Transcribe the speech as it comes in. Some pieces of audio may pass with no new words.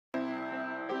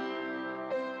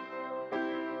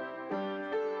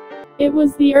It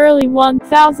was the early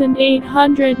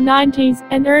 1890s,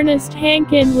 and Ernest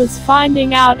Hankin was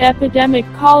finding out epidemic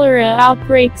cholera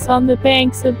outbreaks on the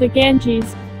banks of the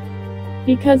Ganges.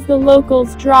 Because the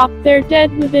locals dropped their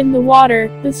dead within the water,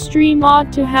 the stream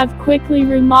ought to have quickly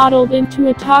remodeled into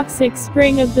a toxic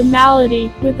spring of the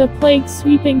malady, with a plague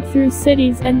sweeping through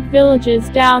cities and villages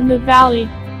down the valley.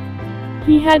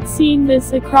 He had seen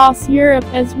this across Europe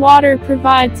as water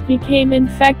provides became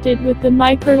infected with the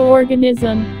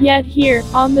microorganism, yet here,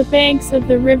 on the banks of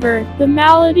the river, the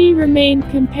malady remained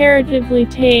comparatively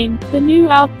tame. The new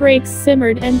outbreaks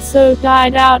simmered and so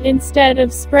died out instead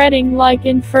of spreading like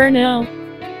inferno.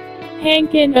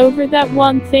 Hankin over that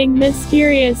one thing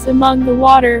mysterious among the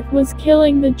water, was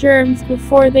killing the germs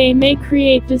before they may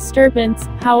create disturbance.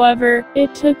 However,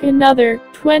 it took another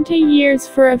 20 years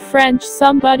for a French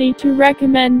somebody to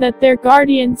recommend that their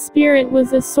guardian spirit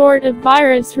was a sort of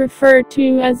virus referred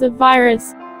to as a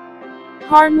virus.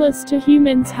 Harmless to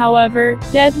humans, however,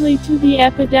 deadly to the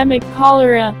epidemic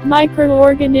cholera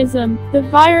microorganism. The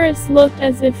virus looked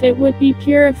as if it would be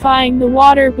purifying the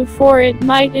water before it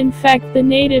might infect the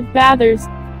native bathers.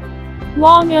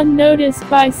 Long unnoticed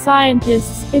by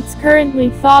scientists, it's currently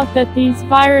thought that these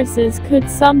viruses could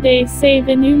someday save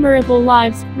innumerable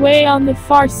lives, way on the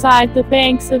far side the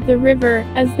banks of the river,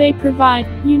 as they provide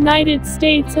United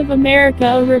States of America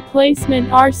a replacement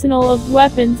arsenal of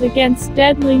weapons against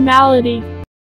deadly malady.